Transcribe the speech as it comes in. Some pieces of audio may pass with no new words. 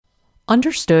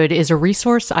Understood is a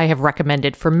resource I have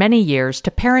recommended for many years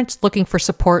to parents looking for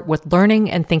support with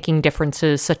learning and thinking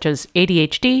differences such as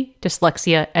ADHD,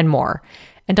 dyslexia, and more.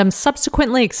 And I'm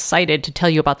subsequently excited to tell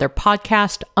you about their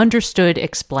podcast, Understood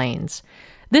Explains.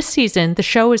 This season, the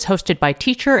show is hosted by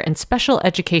teacher and special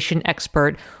education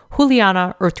expert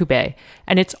Juliana Urtubey,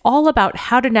 and it's all about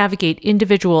how to navigate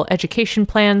individual education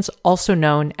plans, also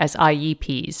known as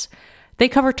IEPs. They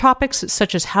cover topics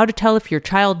such as how to tell if your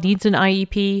child needs an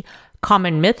IEP,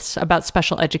 common myths about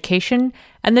special education,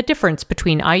 and the difference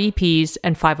between IEPs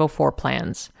and 504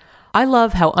 plans. I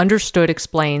love how Understood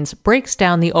Explains breaks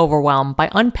down the overwhelm by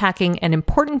unpacking an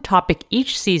important topic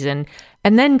each season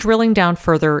and then drilling down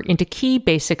further into key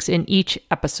basics in each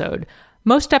episode.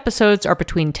 Most episodes are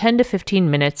between 10 to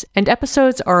 15 minutes, and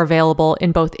episodes are available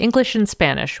in both English and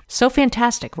Spanish. So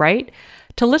fantastic, right?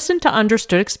 To listen to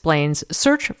Understood Explains,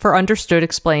 search for Understood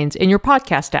Explains in your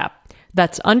podcast app.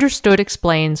 That's Understood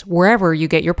Explains wherever you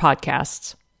get your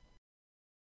podcasts.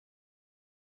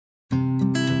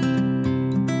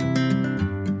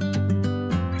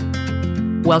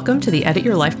 Welcome to the Edit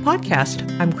Your Life podcast.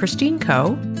 I'm Christine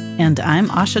Coe. And I'm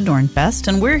Asha Dornfest,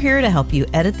 and we're here to help you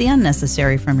edit the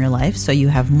unnecessary from your life so you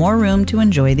have more room to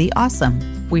enjoy the awesome.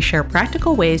 We share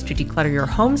practical ways to declutter your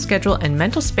home schedule and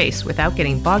mental space without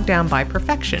getting bogged down by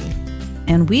perfection.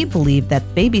 And we believe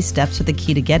that baby steps are the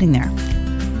key to getting there.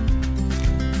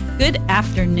 Good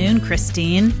afternoon,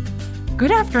 Christine. Good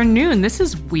afternoon. This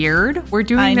is weird. We're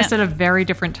doing this at a very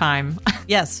different time.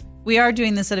 Yes, we are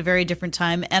doing this at a very different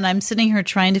time, and I'm sitting here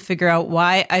trying to figure out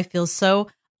why I feel so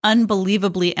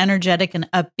unbelievably energetic and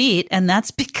upbeat, and that's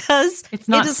because it's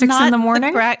not 6 in the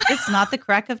morning. It's not the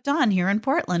crack of dawn here in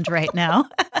Portland right now.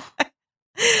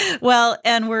 Well,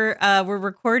 and we're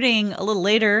recording a little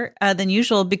later than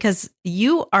usual because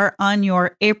you are on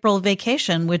your April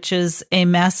vacation, which is a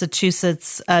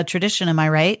Massachusetts tradition. Am I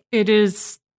right? It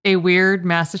is a weird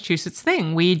Massachusetts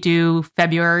thing. We do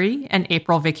February and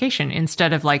April vacation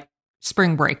instead of like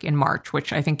spring break in March,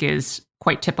 which I think is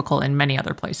quite typical in many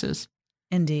other places.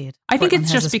 Indeed. I think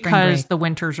it's just because the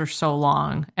winters are so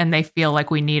long and they feel like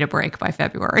we need a break by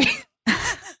February.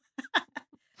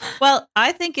 Well,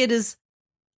 I think it is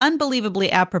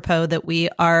unbelievably apropos that we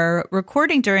are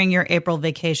recording during your April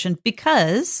vacation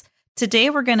because today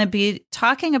we're going to be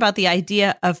talking about the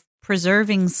idea of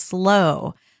preserving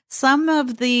slow. Some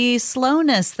of the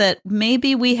slowness that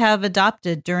maybe we have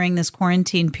adopted during this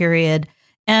quarantine period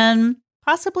and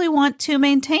possibly want to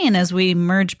maintain as we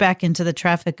merge back into the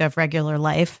traffic of regular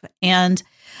life. And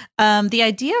the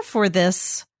idea for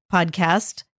this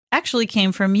podcast actually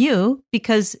came from you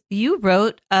because you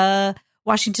wrote a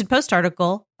Washington Post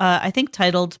article, I think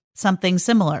titled something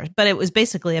similar, but it was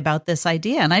basically about this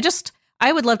idea. And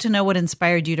I would love to know what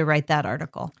inspired you to write that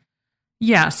article.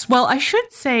 Yes. Well, I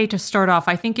should say to start off,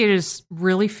 I think it is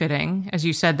really fitting, as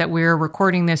you said, that we're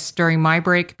recording this during my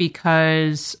break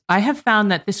because I have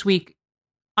found that this week,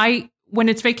 when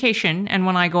it's vacation and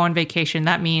when I go on vacation,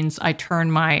 that means I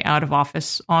turn my out of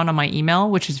office on my email,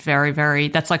 which is very, very,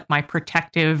 that's like my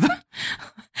protective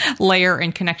layer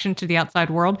and connection to the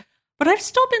outside world. But I've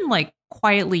still been like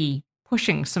quietly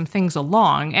pushing some things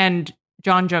along. And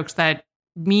John jokes that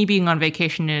me being on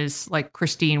vacation is like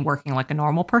Christine working like a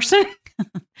normal person,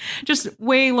 just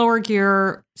way lower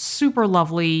gear, super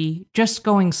lovely, just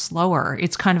going slower.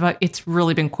 It's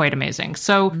really been quite amazing.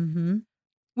 So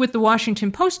with the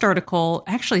Washington Post article,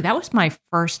 actually, that was my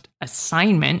first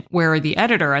assignment where the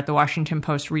editor at the Washington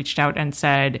Post reached out and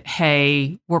said,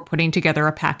 hey, we're putting together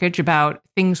a package about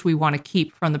things we want to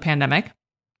keep from the pandemic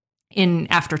in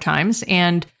after times.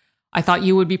 And I thought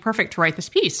you would be perfect to write this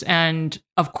piece. And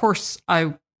of course,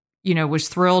 I, was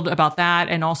thrilled about that.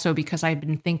 And also because I've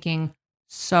been thinking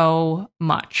so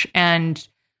much and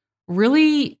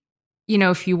really,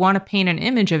 if you want to paint an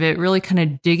image of it, really kind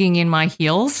of digging in my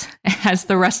heels as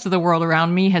the rest of the world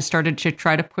around me has started to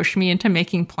try to push me into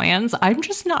making plans. I'm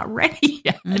just not ready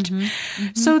yet.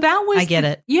 So that was, I get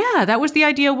it. Yeah, that was the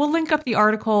idea. We'll link up the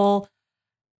article.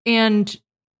 And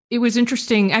it was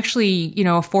interesting. Actually,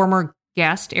 a former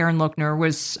guest, Erin Lochner,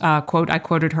 was, I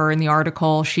quoted her in the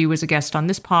article. She was a guest on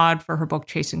this pod for her book,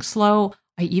 Chasing Slow.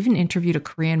 I even interviewed a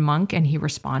Korean monk and he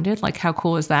responded. Like, how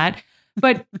cool is that?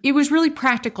 But it was really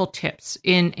practical tips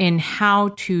in how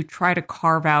to try to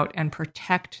carve out and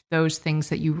protect those things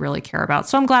that you really care about.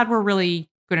 So I'm glad we're really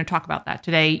going to talk about that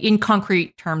today in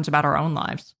concrete terms about our own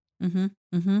lives.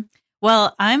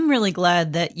 Well, I'm really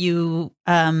glad that you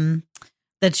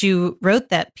wrote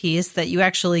that piece, that you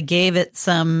actually gave it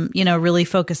some, really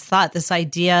focused thought, this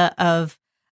idea of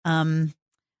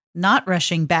not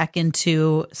rushing back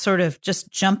into sort of just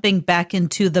jumping back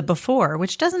into the before,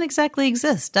 which doesn't exactly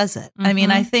exist, does it? I mean,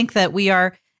 I think that we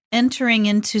are entering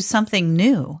into something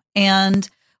new. And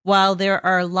while there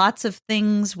are lots of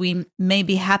things we may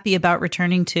be happy about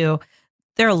returning to,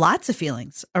 there are lots of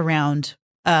feelings around,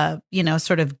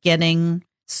 sort of getting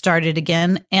started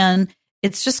again. And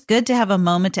it's just good to have a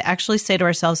moment to actually say to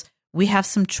ourselves, we have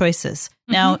some choices.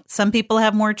 Now, some people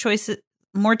have more choices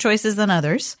than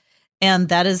others. And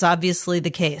that is obviously the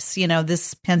case.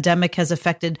 This pandemic has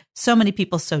affected so many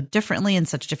people so differently in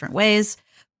such different ways.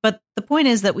 But the point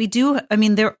is that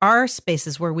there are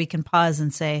spaces where we can pause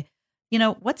and say,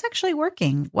 what's actually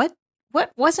working? What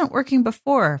wasn't working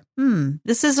before?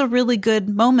 This is a really good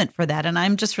moment for that. And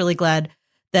I'm just really glad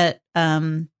that,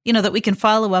 that we can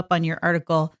follow up on your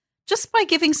article just by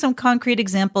giving some concrete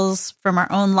examples from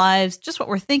our own lives, just what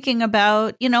we're thinking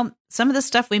about, some of the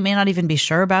stuff we may not even be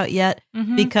sure about yet,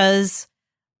 because,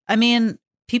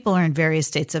 people are in various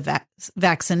states of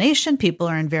vaccination. People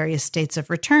are in various states of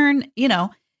return.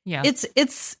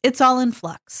 It's all in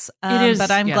flux. It is,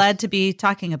 but I'm glad to be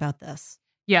talking about this.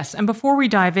 Yes. And before we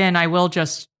dive in, I will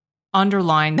just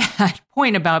underline that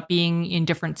point about being in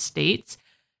different states,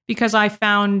 because I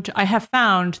have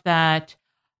found that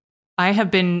I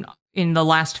have been in the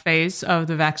last phase of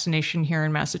the vaccination here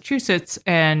in Massachusetts.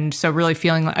 And so really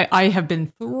feeling like I have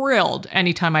been thrilled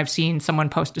anytime I've seen someone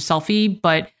post a selfie,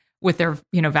 but with their,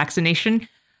 vaccination.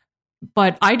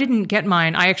 But I didn't get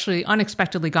mine. I actually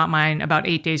unexpectedly got mine about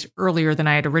 8 days earlier than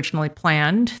I had originally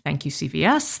planned. Thank you,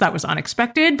 CVS. That was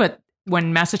unexpected. But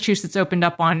when Massachusetts opened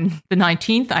up on the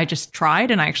 19th, I just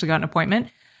tried and I actually got an appointment.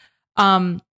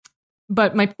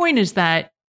 But my point is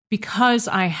that because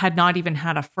I had not even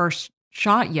had a first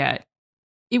shot yet,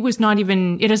 it has not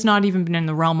even been in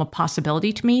the realm of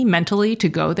possibility to me mentally to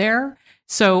go there.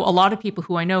 So a lot of people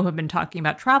who I know have been talking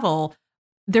about travel,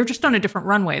 they're just on a different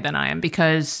runway than I am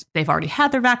because they've already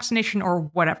had their vaccination or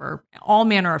whatever, all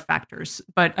manner of factors.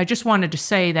 But I just wanted to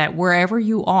say that wherever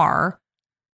you are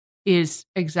is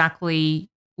exactly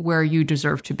where you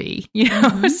deserve to be,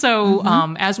 So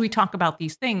as we talk about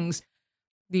these things,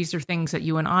 these are things that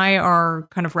you and I are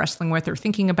kind of wrestling with or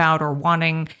thinking about or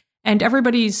wanting. And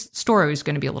everybody's story is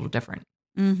going to be a little different.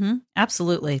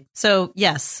 Absolutely. So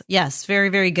yes, very,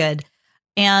 very good.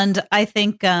 And I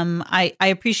think I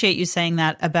appreciate you saying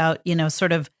that about,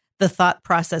 sort of the thought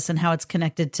process and how it's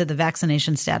connected to the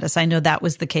vaccination status. I know that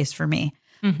was the case for me.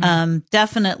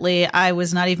 Definitely, I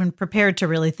was not even prepared to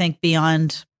really think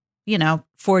beyond,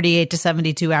 48 to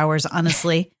 72 hours,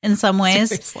 honestly, in some ways.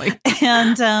 Seriously.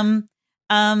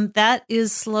 And that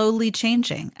is slowly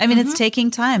changing. I mean, it's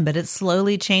taking time, but it's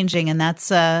slowly changing. And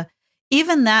that's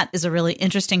even that is a really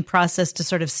interesting process to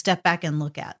sort of step back and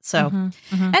look at. So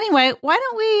anyway, why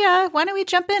don't we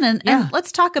jump in and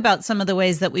let's talk about some of the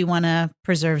ways that we want to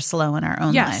preserve slow in our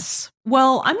own lives.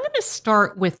 Well, I'm going to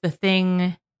start with the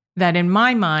thing that in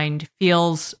my mind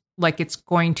feels like it's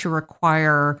going to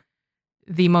require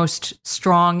the most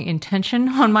strong intention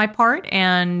on my part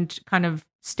and kind of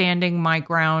standing my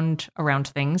ground around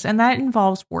things. And that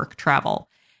involves work travel.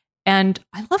 And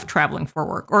I love traveling for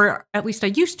work, or at least I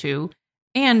used to.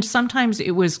 And sometimes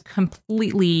it was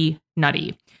completely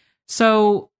nutty.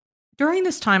 So during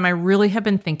this time, I really have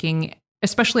been thinking,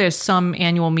 especially as some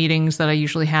annual meetings that I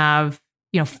usually have,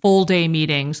 full day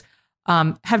meetings,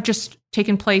 have just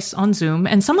taken place on Zoom.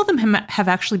 And some of them have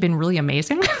actually been really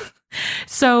amazing.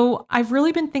 So I've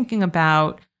really been thinking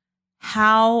about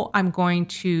how I'm going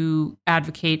to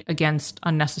advocate against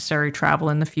unnecessary travel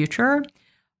in the future.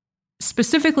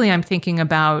 Specifically, I'm thinking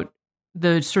about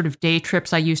the sort of day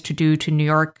trips I used to do to New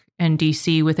York and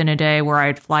DC within a day, where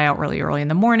I'd fly out really early in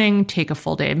the morning, take a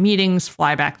full day of meetings,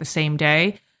 fly back the same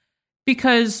day.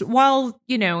 Because while,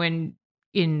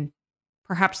 in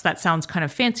perhaps that sounds kind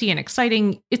of fancy and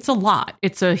exciting, it's a lot.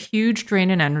 It's a huge drain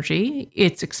in energy.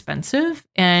 It's expensive,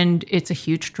 and it's a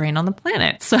huge drain on the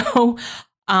planet. So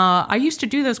I used to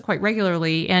do those quite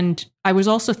regularly. And I was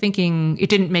also thinking, it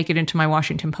didn't make it into my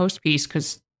Washington Post piece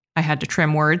because I had to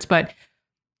trim words, but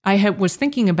was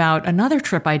thinking about another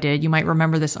trip I did. You might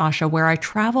remember this, Asha, where I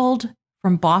traveled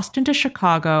from Boston to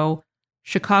Chicago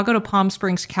to Palm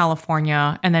Springs,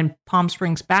 California, and then Palm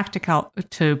Springs back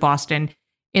to Boston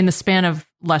in the span of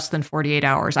less than 48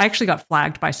 hours. I actually got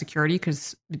flagged by security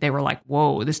because they were like,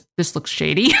 whoa, this looks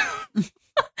shady.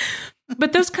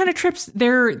 But those kind of trips,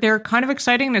 they're kind of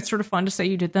exciting. And it's sort of fun to say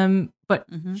you did them, but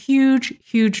huge,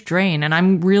 huge drain. And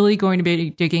I'm really going to be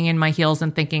digging in my heels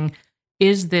and thinking,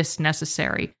 is this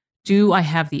necessary? Do I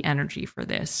have the energy for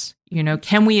this?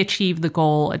 Can we achieve the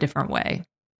goal a different way?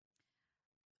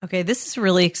 Okay, this is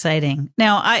really exciting.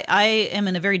 Now, I am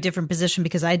in a very different position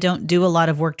because I don't do a lot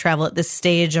of work travel at this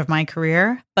stage of my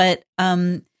career. But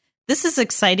this is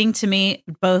exciting to me,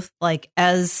 both like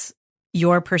as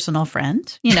your personal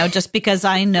friend, just because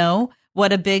I know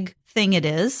what a big thing it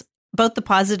is, both the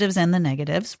positives and the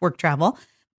negatives, work travel.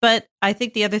 But I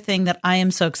think the other thing that I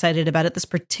am so excited about at this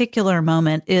particular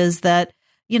moment is that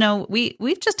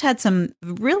we've just had some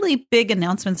really big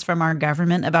announcements from our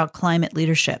government about climate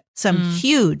leadership, some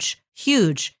huge,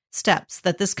 huge steps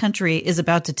that this country is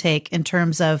about to take in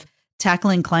terms of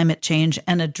tackling climate change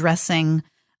and addressing,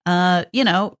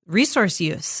 resource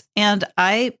use. And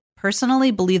I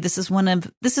personally believe this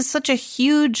is such a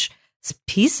huge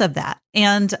piece of that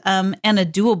and a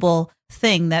doable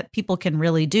thing that people can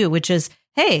really do, which is,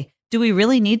 hey, do we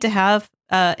really need to have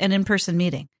an in-person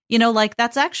meeting?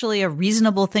 That's actually a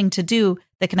reasonable thing to do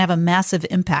that can have a massive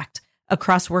impact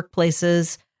across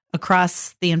workplaces,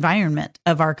 across the environment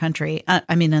of our country,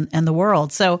 and the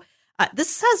world. So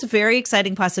this has very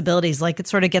exciting possibilities. Like, it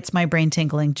sort of gets my brain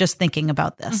tingling just thinking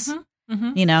about this.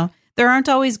 There aren't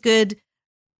always good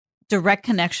direct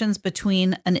connections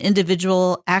between an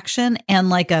individual action and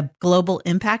like a global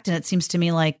impact. And it seems to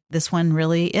me like this one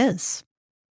really is.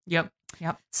 Yep.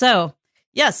 So,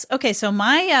 yes. Okay. So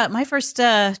my first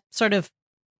sort of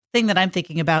thing that I'm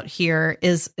thinking about here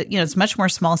is, it's much more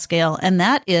small scale. And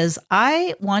that is,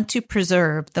 I want to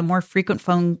preserve the more frequent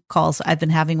phone calls I've been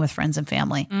having with friends and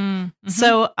family. Mm-hmm.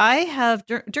 So I have,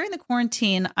 during the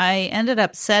quarantine, I ended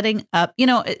up setting up,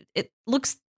 it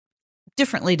looks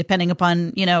differently depending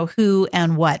upon, who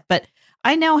and what, but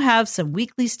I now have some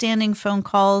weekly standing phone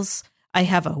calls. I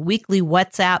have a weekly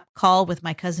WhatsApp call with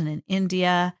my cousin in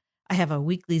India. I have a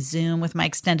weekly Zoom with my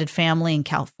extended family in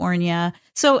California.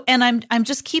 So, and I'm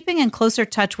just keeping in closer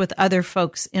touch with other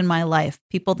folks in my life,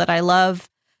 people that I love,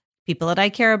 people that I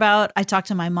care about. I talk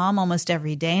to my mom almost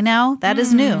every day now. That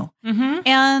is new. Mm-hmm.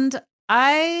 And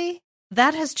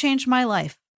that has changed my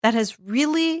life. That has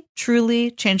really, truly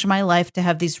changed my life to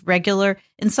have these regular,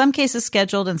 in some cases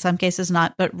scheduled, in some cases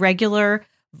not, but regular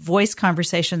voice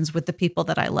conversations with the people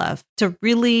that I love, to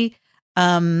really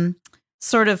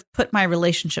sort of put my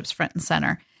relationships front and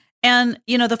center. And,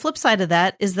 the flip side of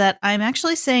that is that I'm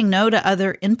actually saying no to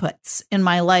other inputs in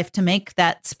my life to make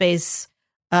that space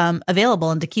available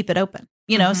and to keep it open.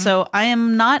 So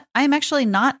I'm actually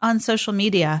not on social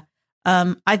media.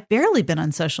 I've barely been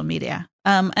on social media.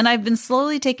 And I've been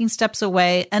slowly taking steps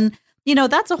away. And,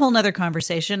 that's a whole nother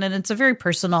conversation. And it's a very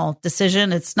personal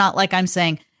decision. It's not like I'm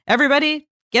saying, everybody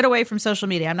get away from social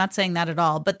media. I'm not saying that at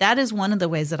all. But that is one of the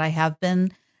ways that I have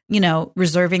been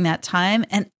reserving that time.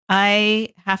 And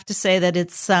I have to say that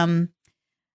it's the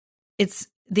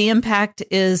impact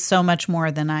is so much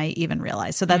more than I even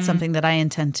realize. So that's something that I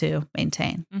intend to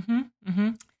maintain. Mm-hmm. Mm-hmm.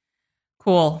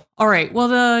 Cool. All right. Well,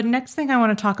 the next thing I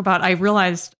want to talk about, I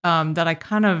realized that I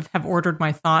kind of have ordered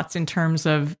my thoughts in terms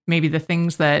of maybe the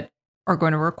things that are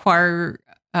going to require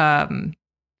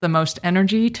the most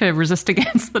energy to resist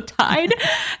against the tide.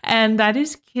 And that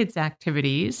is kids'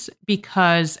 activities,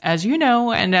 because as you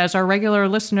know, and as our regular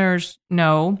listeners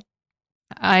know,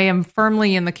 I am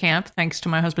firmly in the camp, thanks to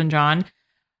my husband, John,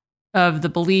 of the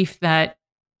belief that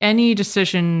any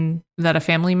decision that a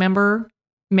family member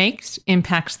makes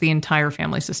impacts the entire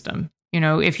family system.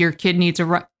 If your kid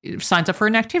signs up for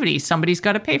an activity, somebody's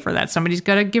got to pay for that. Somebody's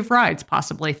got to give rides,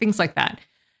 possibly, things like that.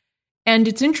 And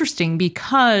it's interesting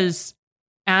because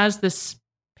as this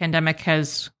pandemic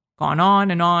has gone on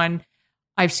and on,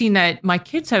 I've seen that my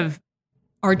kids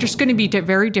are just going to be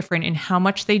very different in how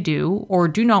much they do or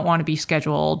do not want to be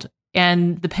scheduled.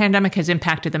 And the pandemic has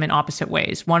impacted them in opposite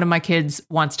ways. One of my kids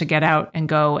wants to get out and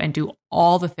go and do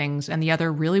all the things, and the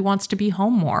other really wants to be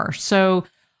home more. So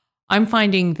I'm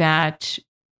finding that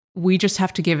we just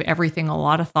have to give everything a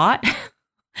lot of thought.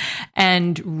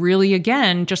 And really,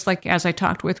 again, just like as I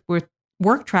talked with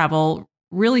work travel,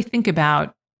 really think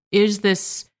about,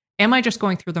 am I just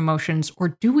going through the motions, or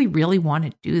do we really want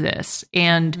to do this?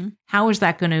 And how is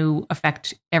that going to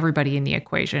affect everybody in the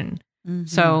equation? Mm-hmm.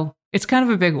 So it's kind of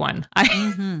a big one.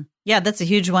 Yeah, that's a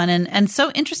huge one. And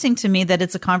so interesting to me that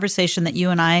it's a conversation that you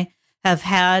and I have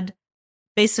had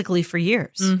basically for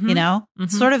years,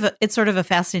 It's sort of a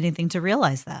fascinating thing to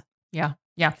realize that. Yeah.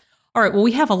 Yeah. All right. Well,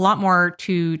 we have a lot more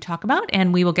to talk about,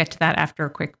 and we will get to that after a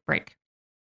quick break.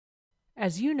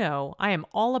 As you know, I am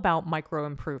all about micro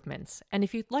improvements, and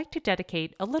if you'd like to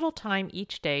dedicate a little time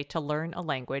each day to learn a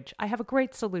language, I have a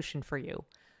great solution for you.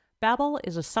 Babbel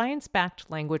is a science-backed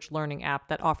language learning app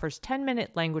that offers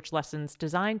 10-minute language lessons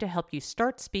designed to help you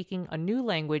start speaking a new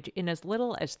language in as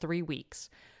little as 3 weeks.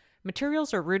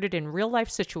 Materials are rooted in real-life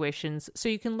situations, so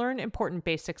you can learn important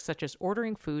basics such as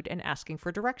ordering food and asking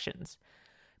for directions.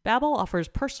 Babbel offers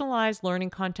personalized learning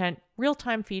content,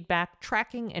 real-time feedback,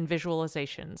 tracking, and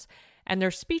visualizations, and their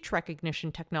speech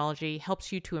recognition technology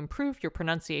helps you to improve your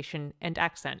pronunciation and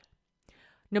accent.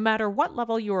 No matter what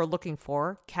level you are looking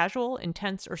for, casual,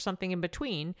 intense, or something in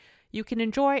between, you can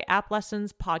enjoy app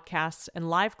lessons, podcasts, and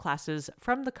live classes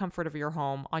from the comfort of your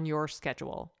home on your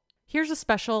schedule. Here's a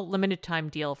special limited-time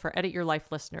deal for Edit Your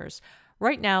Life listeners.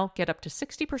 Right now, get up to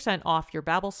 60% off your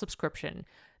Babbel subscription.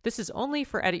 This is only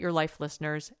for Edit Your Life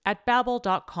listeners at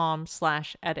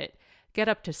babbel.com/edit. Get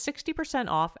up to 60%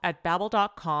 off at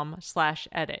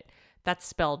babbel.com/edit. That's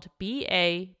spelled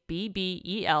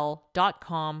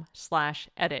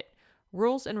BABBEL.com/edit.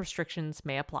 Rules and restrictions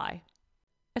may apply.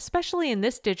 Especially in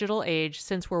this digital age,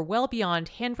 since we're well beyond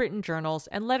handwritten journals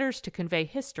and letters to convey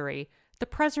history, the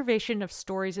preservation of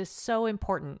stories is so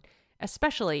important,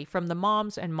 especially from the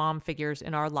moms and mom figures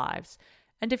in our lives.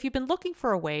 And if you've been looking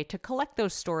for a way to collect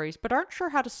those stories but aren't sure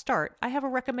how to start, I have a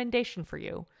recommendation for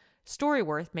you.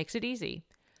 Storyworth makes it easy.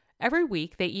 Every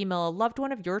week, they email a loved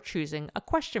one of your choosing a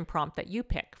question prompt that you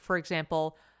pick. For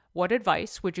example, what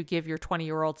advice would you give your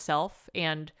 20-year-old self?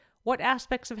 And what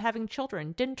aspects of having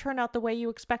children didn't turn out the way you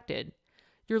expected?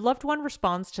 Your loved one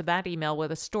responds to that email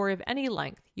with a story of any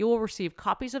length. You will receive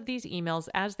copies of these emails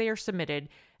as they are submitted,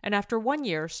 and after 1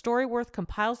 year, Storyworth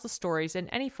compiles the stories and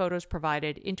any photos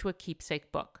provided into a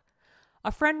keepsake book.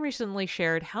 A friend recently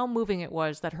shared how moving it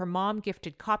was that her mom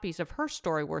gifted copies of her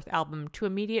Storyworth album to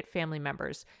immediate family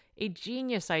members, a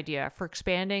genius idea for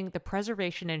expanding the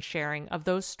preservation and sharing of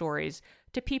those stories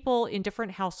to people in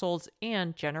different households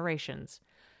and generations.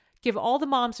 Give all the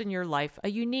moms in your life a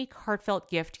unique, heartfelt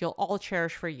gift you'll all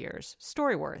cherish for years.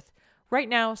 Storyworth. Right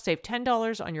now, save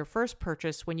 $10 on your first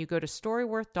purchase when you go to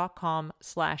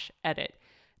storyworth.com/edit.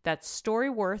 That's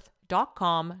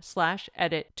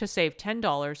storyworth.com/edit to save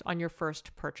 $10 on your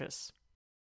first purchase.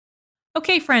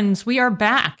 Okay, friends, we are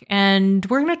back, and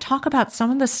we're going to talk about some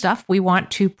of the stuff we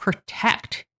want to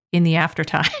protect in the after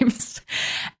times.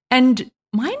 And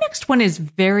my next one is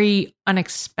very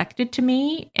unexpected to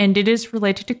me, and it is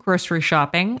related to grocery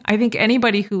shopping. I think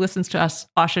anybody who listens to us,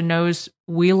 Asha, knows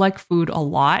we like food a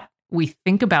lot. We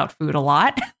think about food a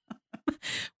lot.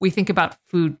 We think about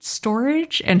food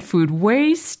storage and food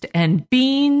waste and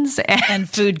beans and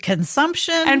food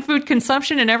consumption. And food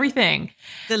consumption and everything.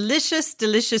 Delicious,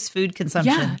 delicious food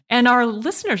consumption. Yeah, and our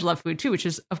listeners love food too, which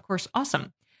is, of course,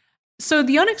 awesome. So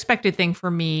the unexpected thing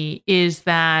for me is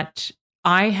that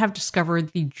I have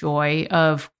discovered the joy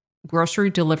of grocery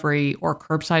delivery or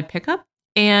curbside pickup.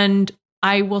 And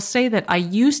I will say that I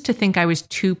used to think I was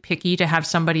too picky to have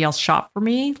somebody else shop for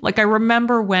me. Like, I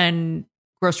remember when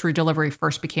grocery delivery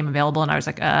first became available and I was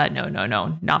like,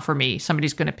 no, not for me.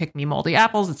 Somebody's going to pick me moldy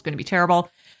apples. It's going to be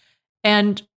terrible.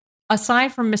 And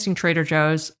aside from missing Trader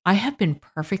Joe's, I have been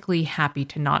perfectly happy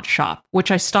to not shop,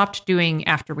 which I stopped doing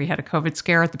after we had a COVID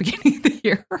scare at the beginning of the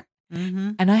year.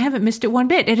 Mm-hmm. And I haven't missed it one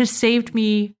bit. It has saved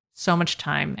me so much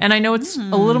time. And I know it's a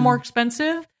little more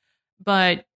expensive,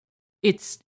 but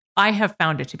I have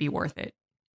found it to be worth it.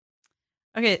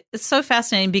 Okay, it's so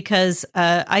fascinating because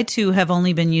I too have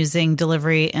only been using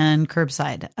delivery and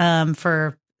curbside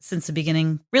since the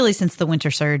beginning, really since the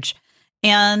winter surge.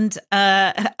 And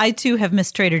I too have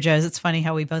missed Trader Joe's. It's funny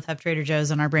how we both have Trader Joe's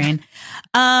in our brain.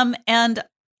 And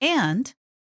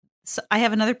so I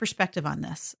have another perspective on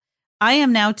this. I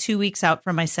am now 2 weeks out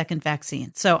from my second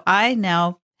vaccine. So I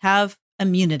now have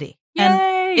immunity. Yay!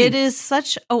 And it is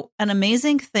such an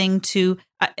amazing thing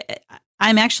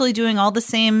I'm actually doing all the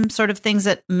same sort of things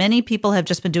that many people have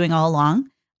just been doing all along.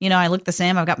 You know, I look the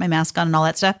same. I've got my mask on and all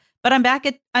that stuff. But I'm back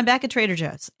at Trader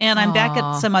Joe's, and I'm back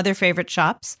at some other favorite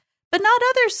shops, but not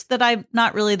others that I'm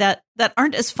not really that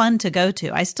aren't as fun to go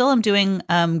to. I still am doing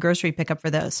grocery pickup for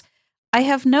those. I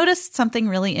have noticed something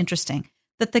really interesting,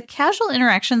 that the casual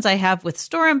interactions I have with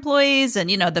store employees and,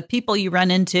 you know, the people you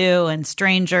run into and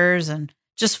strangers and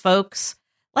just folks,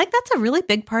 like, that's a really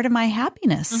big part of my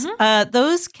happiness. Mm-hmm.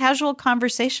 Those casual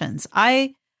conversations.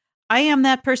 I am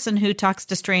that person who talks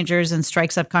to strangers and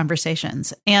strikes up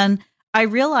conversations. And I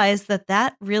realized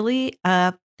that really,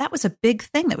 that was a big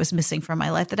thing that was missing from my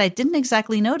life that I didn't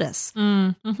exactly notice.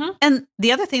 Mm-hmm. And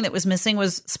the other thing that was missing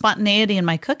was spontaneity in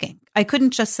my cooking. I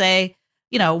couldn't just say,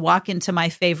 you know, walk into my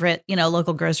favorite, you know,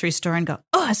 local grocery store and go,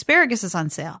 oh, asparagus is on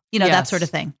sale, you know, that sort of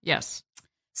thing. Yes.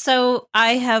 So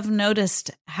I have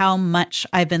noticed how much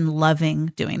I've been loving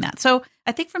doing that. So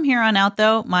I think from here on out,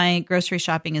 though, my grocery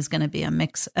shopping is going to be a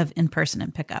mix of in-person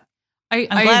and pickup. I'm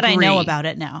glad I know about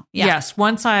it now. Yeah. Yes.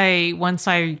 Once I,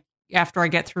 after I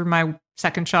get through my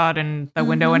second shot and the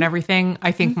window and everything,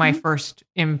 I think my first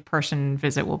in-person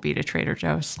visit will be to Trader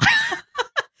Joe's.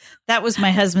 That was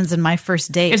my husband's and my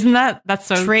first date. Isn't that's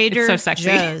so Trader it's so sexy.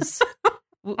 Joe's.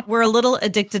 We're a little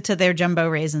addicted to their jumbo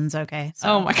raisins. Okay. So.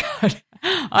 Oh my God.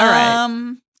 All right.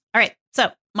 All right.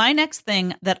 So my next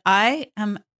thing that I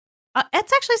am,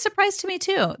 it's actually a surprise to me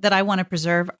too, that I want to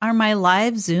preserve are my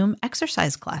live Zoom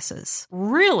exercise classes.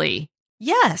 Really?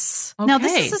 Yes. Okay. Now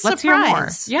this is a surprise. Let's hear more.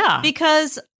 Yeah.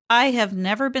 Because I have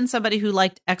never been somebody who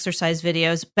liked exercise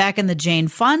videos back in the Jane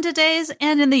Fonda days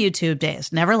and in the YouTube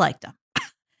days. Never liked them.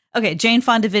 Okay, Jane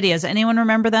Fonda videos. Anyone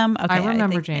remember them? Okay, I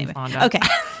remember Jane Fonda. Okay.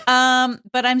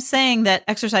 But I'm saying that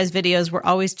exercise videos were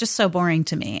always just so boring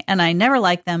to me, and I never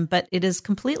liked them, but it is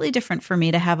completely different for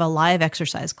me to have a live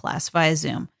exercise class via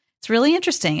Zoom. It's really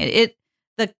interesting.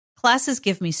 The classes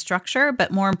give me structure,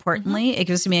 but more importantly, it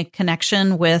gives me a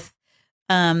connection with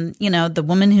the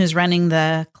woman who's running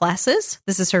the classes.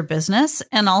 This is her business,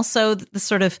 and also the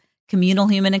sort of communal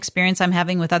human experience I'm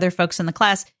having with other folks in the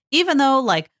class, even though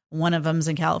like one of them's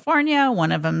in California,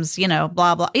 one of them's,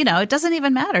 blah, blah, it doesn't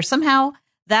even matter. Somehow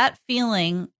that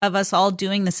feeling of us all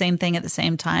doing the same thing at the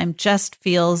same time just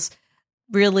feels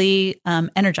really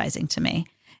energizing to me.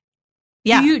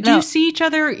 Yeah. Do you see each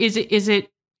other? Is it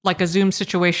like a Zoom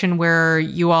situation where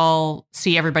you all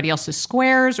see everybody else's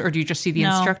squares, or do you just see the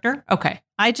instructor? Okay.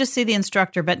 I just see the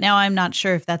instructor, but now I'm not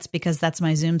sure if that's because that's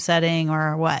my Zoom setting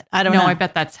or what. I don't know. No, I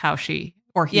bet that's how she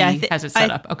or he has it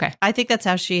set up. Okay. I think that's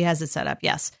how she has it set up.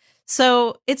 Yes.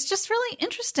 So it's just really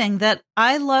interesting that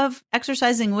I love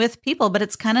exercising with people, but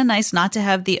it's kind of nice not to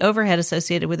have the overhead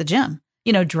associated with a gym,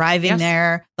 driving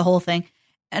there, the whole thing.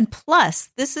 And plus,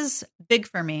 this is big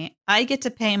for me. I get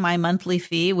to pay my monthly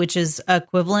fee, which is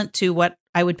equivalent to what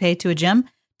I would pay to a gym,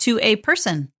 to a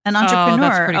person, an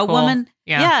entrepreneur, a woman.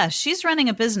 Yeah, she's running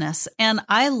a business. And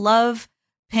I love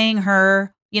paying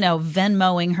her,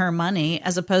 Venmoing her money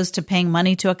as opposed to paying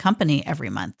money to a company every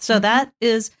month. So that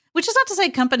is, which is not to say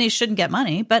companies shouldn't get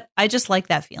money, but I just like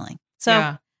that feeling.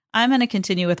 So I'm going to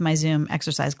continue with my Zoom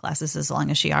exercise classes as long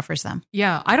as she offers them.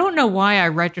 Yeah. I don't know why I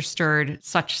registered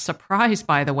such surprise,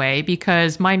 by the way,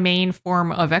 because my main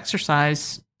form of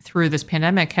exercise through this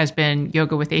pandemic has been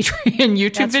Yoga with Adriene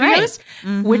YouTube videos,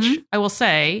 which I will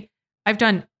say I've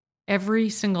done every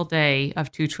single day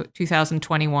of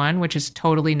 2021, which is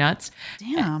totally nuts.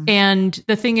 Damn. And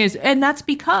the thing is, and that's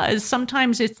because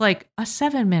sometimes it's like a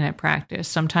 7-minute practice.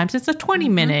 Sometimes it's a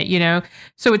 20-minute,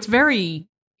 so it's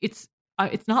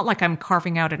it's not like I'm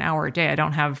carving out an hour a day. I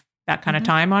don't have that kind of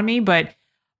time on me. But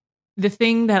the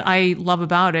thing that I love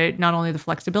about it, not only the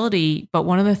flexibility, but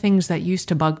one of the things that used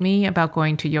to bug me about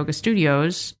going to yoga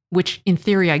studios, which in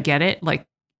theory I get it, like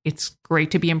it's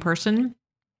great to be in person,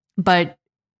 but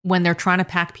when they're trying to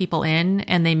pack people in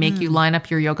and they make you line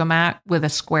up your yoga mat with a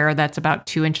square that's about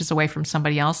 2 inches away from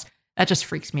somebody else, that just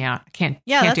freaks me out. I can't.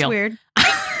 Yeah, can't that's deal. weird.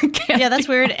 That's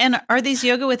weird. And are these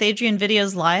Yoga with Adriene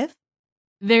videos live?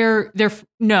 They're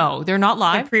not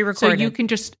live. They're pre-recorded. So you can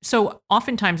so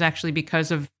oftentimes actually because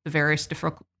of the various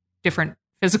different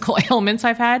physical ailments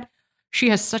I've had, she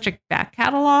has such a back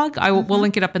catalog. We'll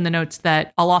link it up in the notes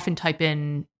that I'll often type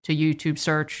in to YouTube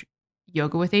search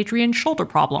Yoga with Adriene shoulder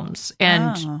problems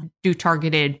and do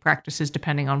targeted practices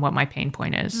depending on what my pain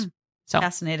point is. So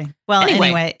fascinating. Well,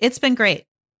 anyway, it's been great.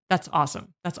 That's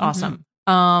awesome. That's awesome.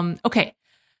 Okay.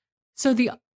 So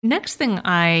the next thing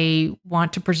I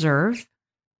want to preserve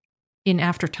in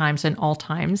after times and all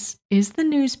times is the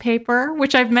newspaper,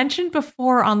 which I've mentioned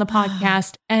before on the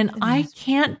podcast. And I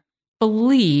can't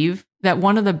believe that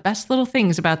one of the best little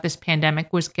things about this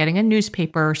pandemic was getting a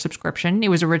newspaper subscription. It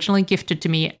was originally gifted to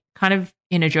me kind of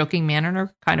in a joking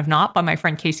manner, kind of not, by my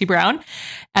friend Casey Brown.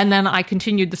 And then I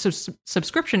continued the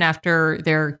subscription after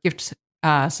their gift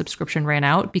subscription ran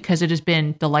out because it has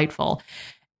been delightful.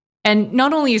 And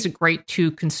not only is it great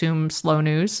to consume slow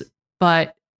news,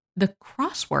 but the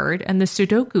crossword and the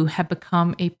Sudoku have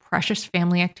become a precious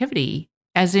family activity.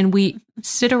 As in, we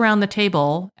sit around the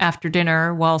table after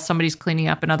dinner while somebody's cleaning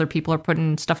up and other people are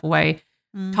putting stuff away,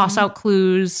 toss out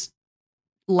clues,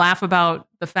 laugh about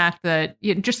the fact that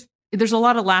there's a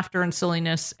lot of laughter and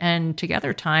silliness and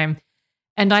together time.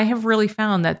 And I have really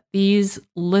found that these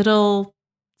little,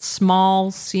 small,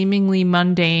 seemingly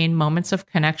mundane moments of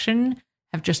connection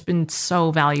have just been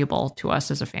so valuable to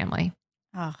us as a family.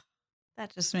 Oh,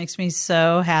 that just makes me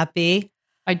so happy.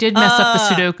 I did mess up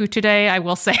the Sudoku today. I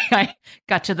will say I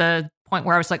got to the point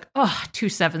where I was like, 2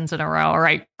 7s in a row. All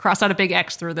right, cross out a big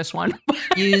X through this one.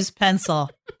 Use pencil.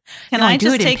 Can I do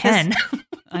just it take in pen? This?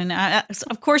 I know.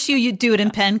 Of course you do it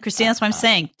in pen, Christine. That's what I'm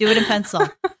saying. Do it in pencil.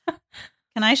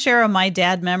 Can I share a my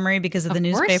dad memory because of the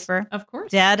newspaper? Of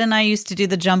course. Dad and I used to do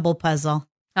the jumble puzzle.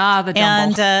 The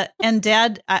jumble. And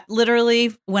Dad,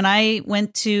 literally, when I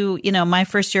went to, my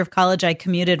first year of college, I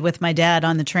commuted with my dad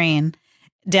on the train.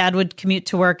 Dad would commute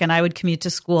to work and I would commute to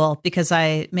school because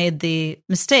I made the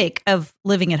mistake of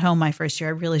living at home my first year.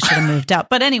 I really should have moved out.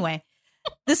 But anyway,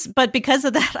 but because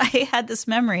of that, I had this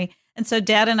memory. And so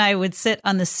Dad and I would sit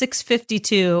on the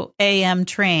 6:52 a.m.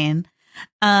 train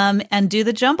and do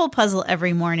the jumble puzzle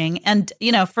every morning. And,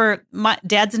 for my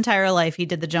Dad's entire life, he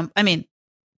did the jump. I mean,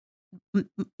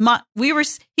 he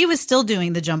was still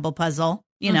doing the jumble puzzle,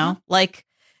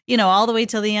 all the way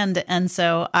till the end. And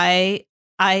so I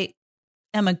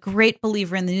am a great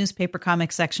believer in the newspaper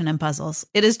comic section and puzzles.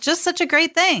 It is just such a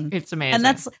great thing. It's amazing. And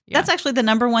that's actually the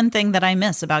number one thing that I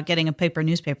miss about getting a paper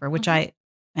newspaper, which I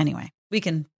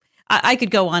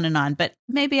could go on, but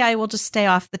maybe I will just stay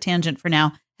off the tangent for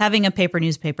now. Having a paper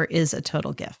newspaper is a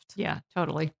total gift. Yeah,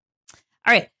 totally.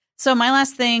 All right. So my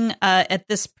last thing at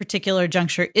this particular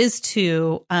juncture is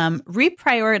to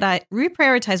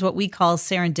reprioritize what we call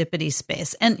serendipity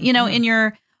space. And, in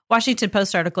your Washington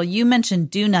Post article, you mentioned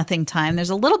do nothing time. There's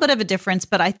a little bit of a difference,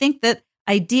 but I think that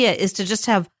idea is to just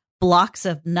have blocks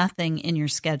of nothing in your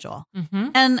schedule. Mm-hmm.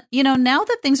 And, now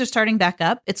that things are starting back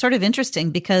up, it's sort of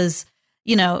interesting because,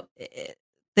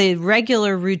 the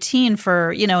regular routine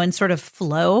for, and sort of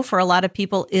flow for a lot of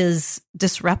people is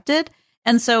disrupted.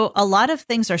 And so a lot of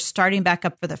things are starting back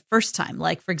up for the first time.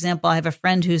 Like, for example, I have a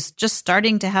friend who's just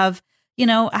starting to have,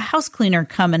 a house cleaner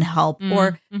come and help,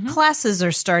 or classes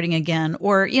are starting again,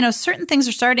 or, certain things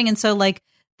are starting. And so like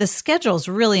the schedule's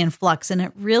really in flux, and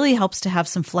it really helps to have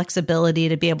some flexibility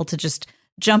to be able to just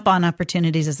jump on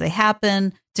opportunities as they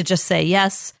happen, to just say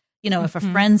yes. If a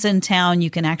friend's in town, you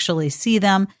can actually see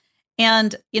them.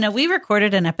 And, we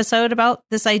recorded an episode about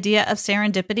this idea of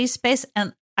serendipity space,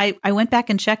 and I went back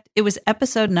and checked. It was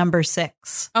episode number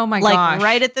 6. Oh my gosh.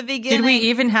 Right at the beginning. Did we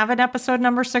even have an episode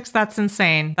number 6? That's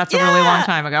insane. That's a really long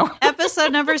time ago.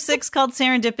 Episode number 6 called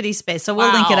Serendipity Space. So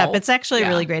we'll link it up. It's actually a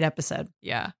really great episode.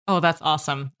 Yeah. Oh, that's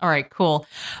awesome. All right, cool.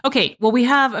 Okay. Well, we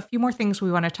have a few more things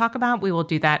we want to talk about. We will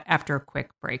do that after a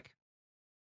quick break.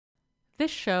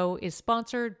 This show is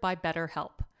sponsored by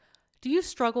BetterHelp. Do you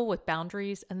struggle with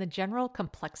boundaries and the general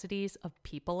complexities of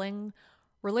peopling?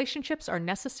 Relationships are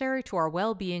necessary to our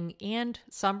well-being, and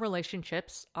some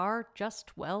relationships are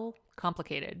just,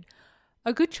 complicated.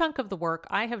 A good chunk of the work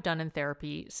I have done in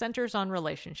therapy centers on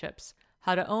relationships,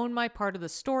 how to own my part of the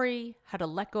story, how to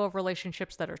let go of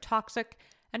relationships that are toxic,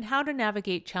 and how to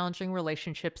navigate challenging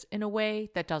relationships in a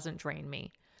way that doesn't drain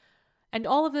me. And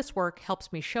all of this work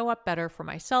helps me show up better for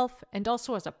myself and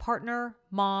also as a partner,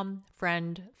 mom,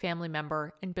 friend, family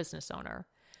member, and business owner.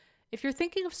 If you're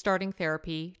thinking of starting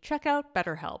therapy, check out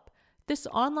BetterHelp. This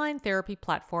online therapy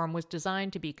platform was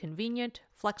designed to be convenient,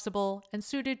 flexible, and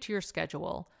suited to your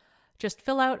schedule. Just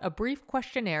fill out a brief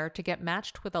questionnaire to get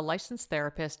matched with a licensed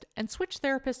therapist and switch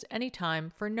therapists anytime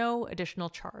for no additional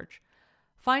charge.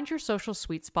 Find your social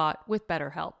sweet spot with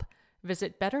BetterHelp.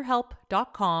 Visit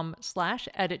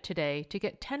betterhelp.com/edit today to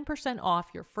get 10%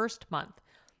 off your first month.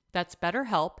 That's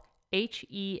BetterHelp,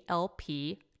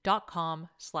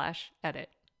 HELP.com/edit.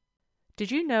 Did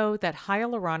you know that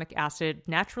hyaluronic acid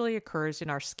naturally occurs in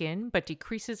our skin but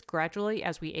decreases gradually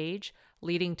as we age,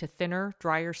 leading to thinner,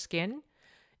 drier skin?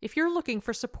 If you're looking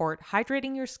for support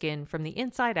hydrating your skin from the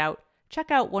inside out, check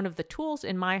out one of the tools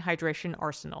in my hydration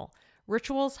arsenal,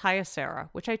 Rituals Hyacera,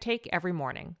 which I take every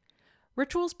morning.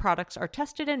 Rituals products are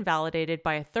tested and validated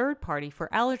by a third party for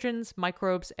allergens,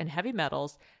 microbes, and heavy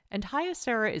metals, and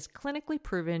Hyacera is clinically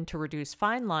proven to reduce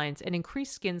fine lines and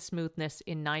increase skin smoothness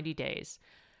in 90 days.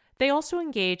 They also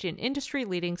engage in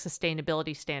industry-leading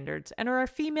sustainability standards and are a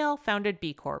female-founded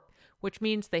B Corp, which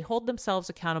means they hold themselves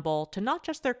accountable to not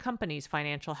just their company's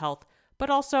financial health, but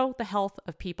also the health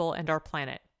of people and our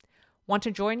planet. Want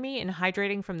to join me in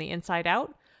hydrating from the inside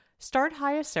out? Start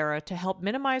Hyacera to help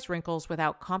minimize wrinkles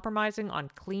without compromising on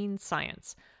clean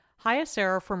science.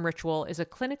 Hyacera from Ritual is a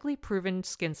clinically proven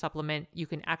skin supplement you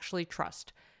can actually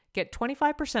trust. Get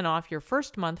 25% off your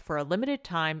first month for a limited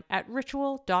time at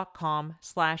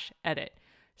ritual.com/edit.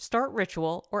 Start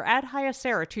Ritual or add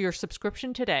Hyacera to your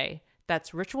subscription today.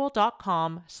 That's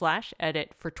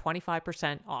ritual.com/edit for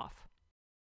 25% off.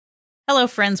 Hello,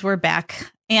 friends. We're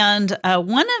back. And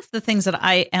one of the things that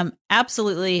I am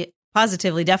absolutely,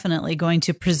 positively, definitely going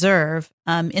to preserve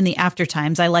in the after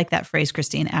times, I like that phrase,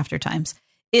 Christine, after times,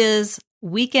 is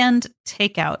weekend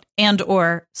takeout and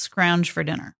or scrounge for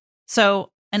dinner. So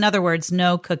in other words,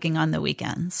 no cooking on the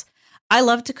weekends. I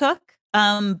love to cook,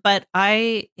 but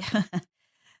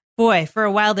boy, for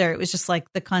a while there, it was just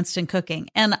like the constant cooking.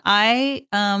 And I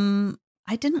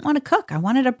didn't want to cook. I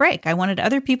wanted a break. I wanted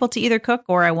other people to either cook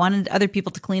or I wanted other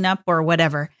people to clean up or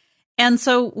whatever. And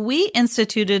so we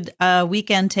instituted a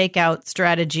weekend takeout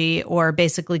strategy, or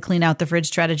basically clean out the fridge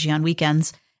strategy on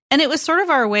weekends. And it was sort of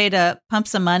our way to pump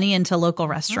some money into local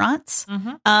restaurants.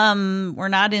 We're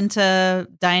not into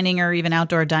dining or even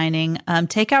outdoor dining.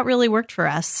 Takeout really worked for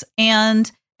us,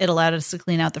 and it allowed us to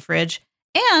clean out the fridge.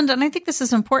 And I think this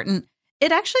is important,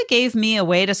 it actually gave me a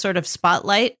way to sort of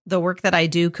spotlight the work that I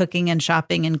do, cooking and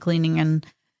shopping and cleaning, and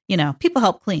people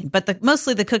help clean, but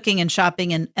mostly the cooking and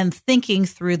shopping and thinking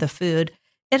through the food.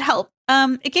 It helped.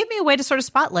 It gave me a way to sort of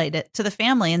spotlight it to the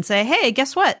family and say, hey,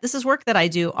 guess what? This is work that I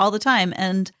do all the time.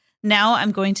 And now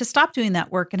I'm going to stop doing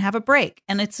that work and have a break.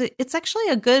 And it's actually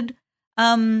a good,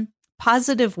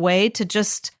 positive way to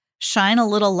just shine a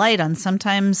little light on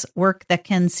sometimes work that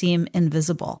can seem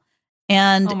invisible.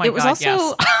 And it was also,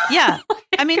 yes. yeah,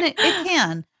 I mean, it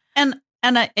can. And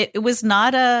it was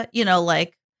not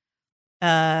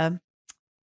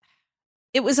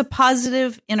it was a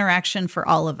positive interaction for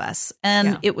all of us.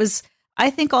 And it was, I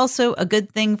think, also a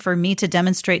good thing for me to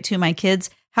demonstrate to my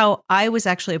kids how I was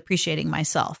actually appreciating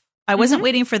myself. I wasn't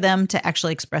waiting for them to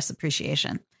actually express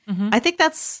appreciation. I think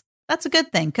that's a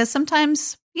good thing, because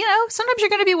sometimes you're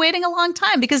going to be waiting a long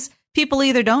time because people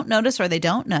either don't notice or they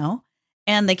don't know,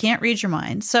 and they can't read your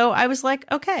mind. So I was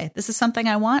like, okay, this is something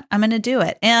I want. I'm going to do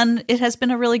it. And it has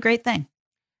been a really great thing.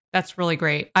 That's really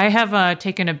great. I have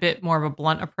taken a bit more of a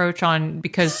blunt approach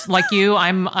because like you,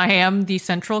 I am the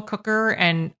central cooker,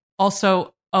 and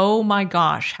also, oh my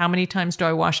gosh, how many times do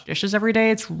I wash dishes every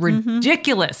day? It's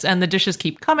ridiculous. And the dishes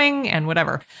keep coming and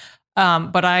whatever.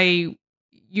 But I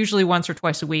usually once or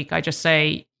twice a week, I just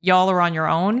say, y'all are on your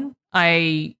own.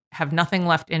 I have nothing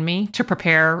left in me to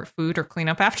prepare food or clean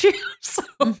up after you. So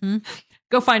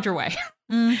go find your way.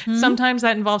 Sometimes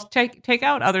that involves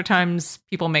takeout. Other times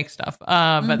people make stuff.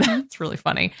 But that's really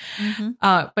funny.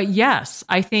 But yes,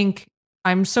 I think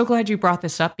I'm so glad you brought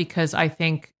this up, because I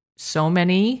think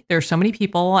there are so many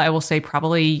people, I will say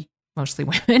probably mostly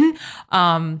women,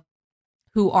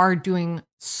 who are doing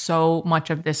so much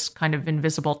of this kind of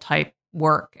invisible type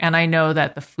work. And I know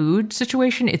that the food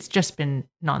situation, it's just been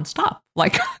nonstop,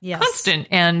 like constant.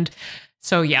 And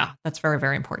so, yeah, that's very,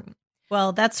 very important.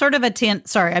 Well, that's sort of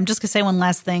sorry, I'm just going to say one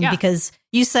last thing, because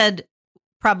you said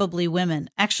probably women.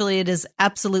 Actually, it is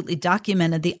absolutely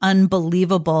documented, the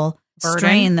unbelievable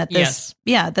strain that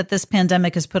this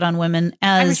pandemic has put on women.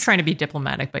 I was trying to be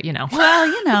diplomatic, but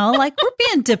well, like, we're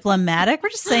being diplomatic. We're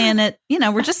just saying it,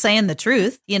 we're just saying the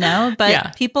truth,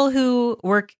 but people who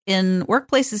work in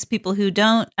workplaces, people who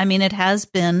don't, I mean, it has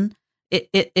been,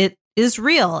 it is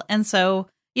real. And so,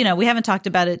 we haven't talked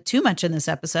about it too much in this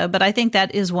episode, but I think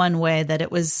that is one way that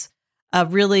it was a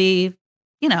really,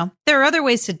 there are other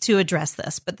ways to address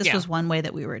this, but this was one way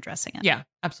that we were addressing it. Yeah,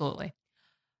 absolutely.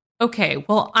 Okay,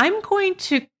 well, I'm going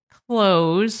to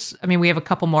close. I mean, we have a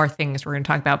couple more things we're going to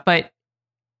talk about, but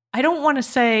I don't want to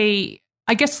say,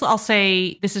 I guess I'll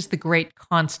say this is the great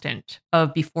constant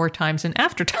of before times and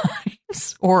after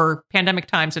times, or pandemic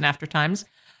times and after times,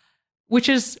 which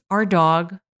is our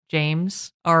dog,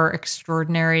 James, our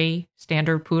extraordinary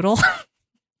standard poodle.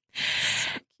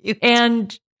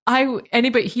 And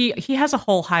he has a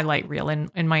whole highlight reel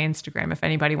in my Instagram if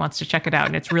anybody wants to check it out,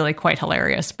 and it's really quite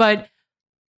hilarious. But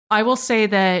I will say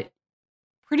that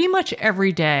pretty much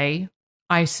every day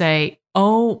I say,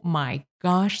 oh my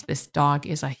gosh, this dog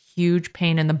is a huge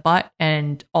pain in the butt.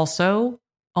 And also,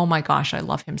 oh my gosh, I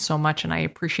love him so much and I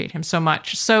appreciate him so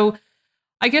much. So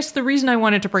I guess the reason I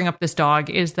wanted to bring up this dog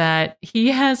is that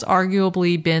he has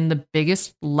arguably been the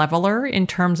biggest leveler in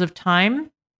terms of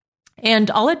time.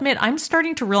 And I'll admit, I'm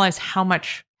starting to realize how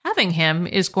much having him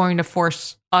is going to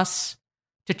force us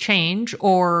to change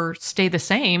or stay the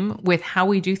same with how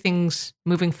we do things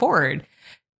moving forward.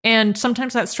 And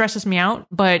sometimes that stresses me out,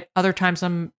 but other times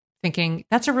I'm thinking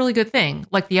that's a really good thing.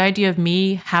 Like the idea of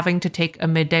me having to take a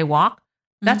midday walk,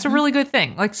 that's a really good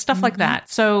thing. Like stuff like that.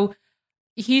 So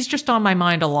he's just on my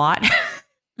mind a lot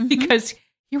because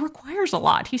he requires a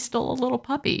lot. He's still a little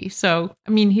puppy. So,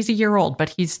 I mean, he's a year old, but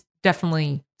he's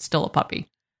definitely still a puppy.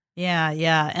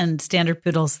 Yeah. And standard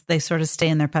poodles, they sort of stay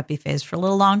in their puppy phase for a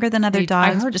little longer than other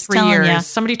dogs. I heard just 3 years. You.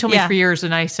 Somebody told me 3 years,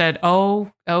 and I said,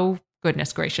 "Oh,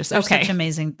 goodness gracious!" They're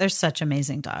such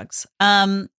amazing dogs.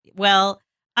 Well,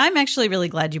 I'm actually really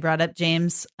glad you brought up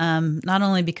James. Not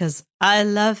only because I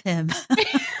love him,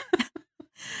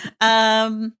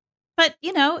 but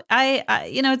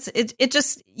it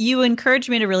just you encouraged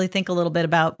me to really think a little bit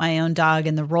about my own dog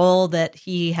and the role that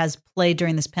he has played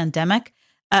during this pandemic.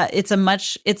 It's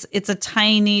a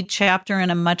tiny chapter in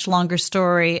a much longer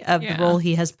story of the role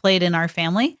he has played in our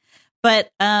family.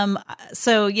 But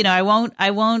so I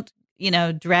won't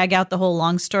drag out the whole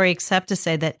long story except to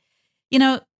say that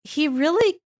he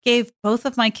really gave both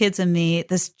of my kids and me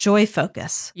this joy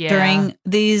focus during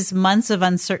these months of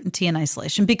uncertainty and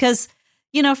isolation because,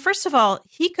 first of all,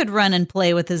 he could run and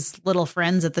play with his little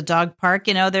friends at the dog park.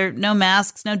 There are no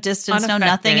masks, no distance, no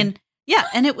nothing.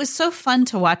 And it was so fun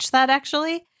to watch that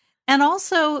actually. And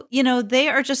also, they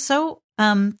are just so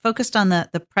focused on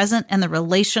the present and the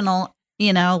relational,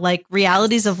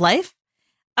 realities of life.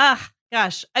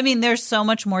 Gosh. I mean, there's so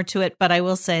much more to it, but I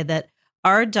will say that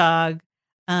our dog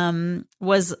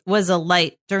was a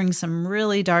light during some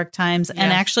really dark times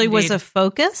and actually indeed. Was a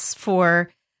focus for,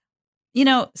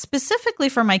 specifically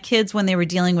for my kids when they were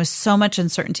dealing with so much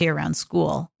uncertainty around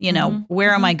school,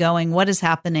 where am I going? What is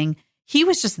happening? He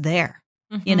was just there,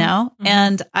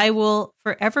 and I will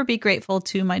forever be grateful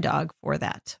to my dog for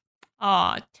that.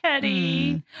 Aw,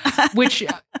 Teddy. Which,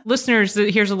 listeners,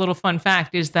 here's a little fun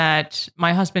fact, is that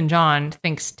my husband, John,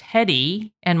 thinks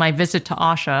Teddy and my visit to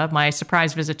Asha, my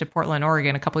surprise visit to Portland,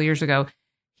 Oregon a couple of years ago,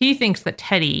 he thinks that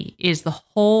Teddy is the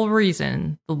whole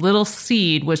reason the little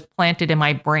seed was planted in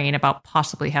my brain about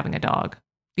possibly having a dog.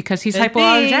 Because he's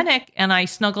hypoallergenic, and I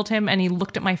snuggled him, and he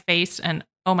looked at my face, and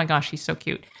oh my gosh, he's so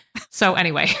cute. So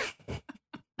anyway...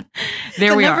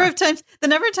 There we are. The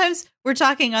number of times we're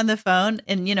talking on the phone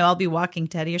and, I'll be walking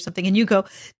Teddy or something and you go,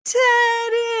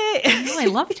 Teddy. I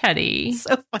love Teddy.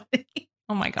 So funny.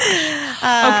 Oh my gosh.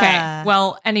 Okay.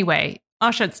 Well, anyway,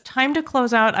 Asha, it's time to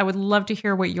close out. I would love to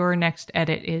hear what your next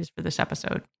edit is for this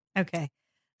episode. Okay.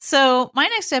 So my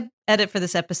next edit for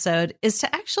this episode is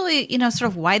to actually, sort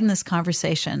of widen this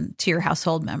conversation to your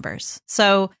household members.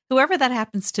 So whoever that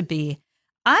happens to be,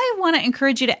 I want to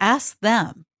encourage you to ask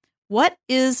them, what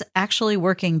is actually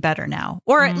working better now?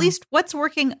 Or at least what's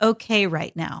working okay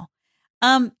right now?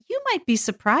 You might be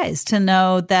surprised to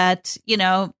know that,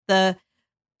 the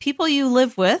people you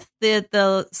live with,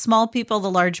 the small people,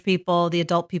 the large people, the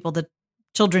adult people, the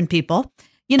children people,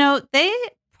 they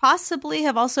possibly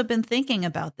have also been thinking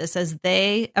about this as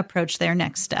they approach their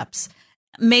next steps.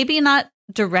 Maybe not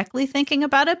directly thinking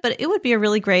about it, but it would be a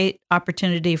really great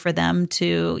opportunity for them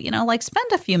to,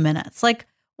 spend a few minutes,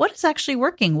 what is actually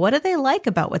working? What do they like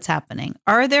about what's happening?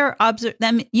 Are there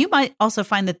you might also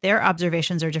find that their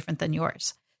observations are different than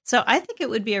yours. So I think it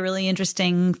would be a really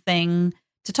interesting thing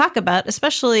to talk about,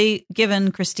 especially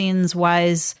given Christine's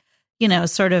wise,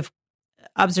 sort of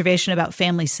observation about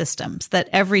family systems, that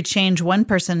every change one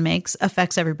person makes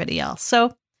affects everybody else.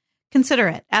 So consider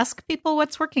it. Ask people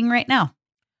what's working right now.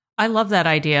 I love that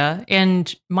idea.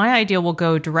 And my idea will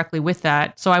go directly with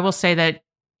that. So I will say that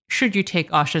should you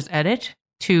take Asha's edit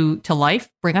to life,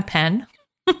 bring a pen,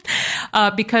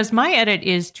 because my edit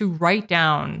is to write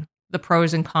down the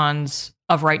pros and cons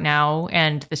of right now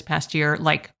and this past year,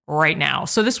 right now.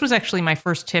 So this was actually my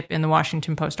first tip in the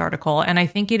Washington Post article. And I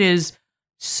think it is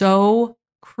so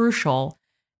crucial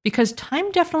because time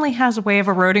definitely has a way of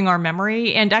eroding our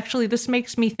memory. And actually, this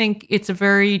makes me think it's a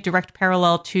very direct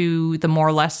parallel to the more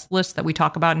or less list that we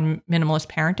talk about in minimalist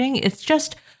parenting. It's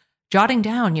just jotting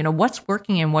down, what's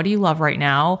working and what do you love right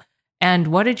now? And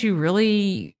what did you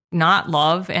really not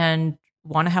love and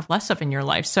want to have less of in your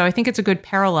life? So I think it's a good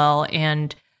parallel.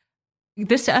 And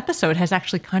this episode has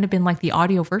actually kind of been like the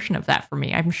audio version of that for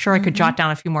me. I'm sure I could jot down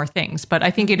a few more things, but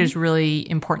I think it is really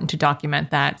important to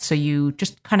document that so you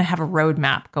just kind of have a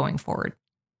roadmap going forward.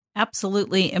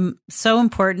 Absolutely. So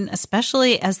important,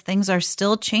 especially as things are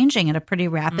still changing at a pretty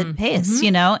rapid pace,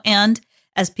 and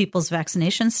as people's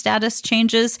vaccination status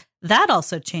changes, that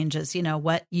also changes,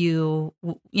 what you're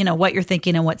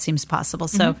thinking and what seems possible.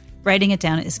 So writing it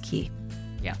down is key.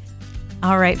 Yeah.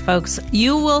 All right, folks,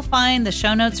 you will find the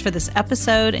show notes for this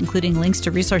episode, including links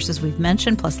to resources we've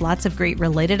mentioned, plus lots of great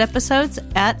related episodes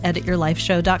at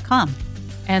edityourlifeshow.com.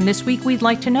 And this week, we'd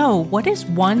like to know, what is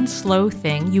one slow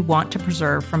thing you want to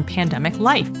preserve from pandemic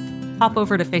life? Hop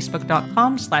over to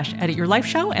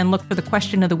facebook.com/edityourlifeshow and look for the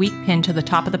question of the week pinned to the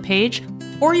top of the page,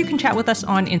 or you can chat with us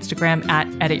on Instagram at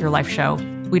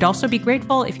edityourlifeshow. We'd also be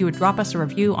grateful if you would drop us a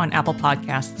review on Apple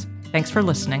Podcasts. Thanks for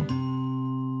listening.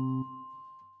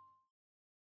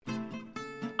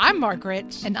 I'm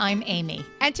Margaret. And I'm Amy.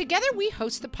 And together we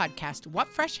host the podcast, What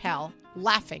Fresh Hell?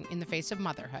 Laughing in the Face of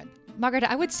Motherhood. Margaret,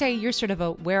 I would say you're sort of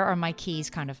a where are my keys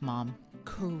kind of mom.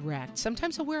 Correct.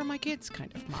 Sometimes a where are my kids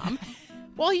kind of mom.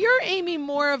 Well, you're, Amy,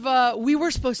 more of a we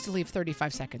were supposed to leave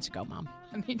 35 seconds ago, mom.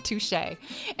 I mean, touche.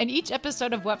 In each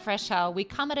episode of What Fresh Hell, we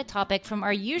come at a topic from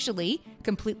our usually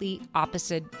completely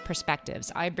opposite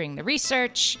perspectives. I bring the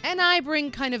research. And I bring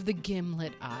kind of the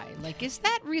gimlet eye. Is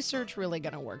that research really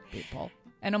going to work, people?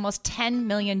 And almost 10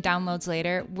 million downloads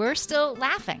later, we're still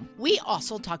laughing. We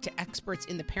also talk to experts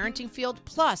in the parenting field,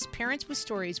 plus parents with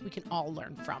stories we can all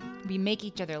learn from. We make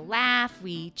each other laugh,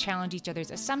 we challenge each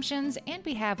other's assumptions, and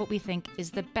we have what we think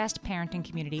is the best parenting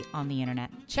community on the internet.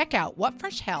 Check out What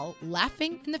Fresh Hell,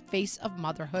 Laughing in the Face of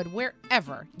Motherhood,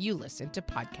 wherever you listen to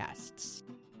podcasts.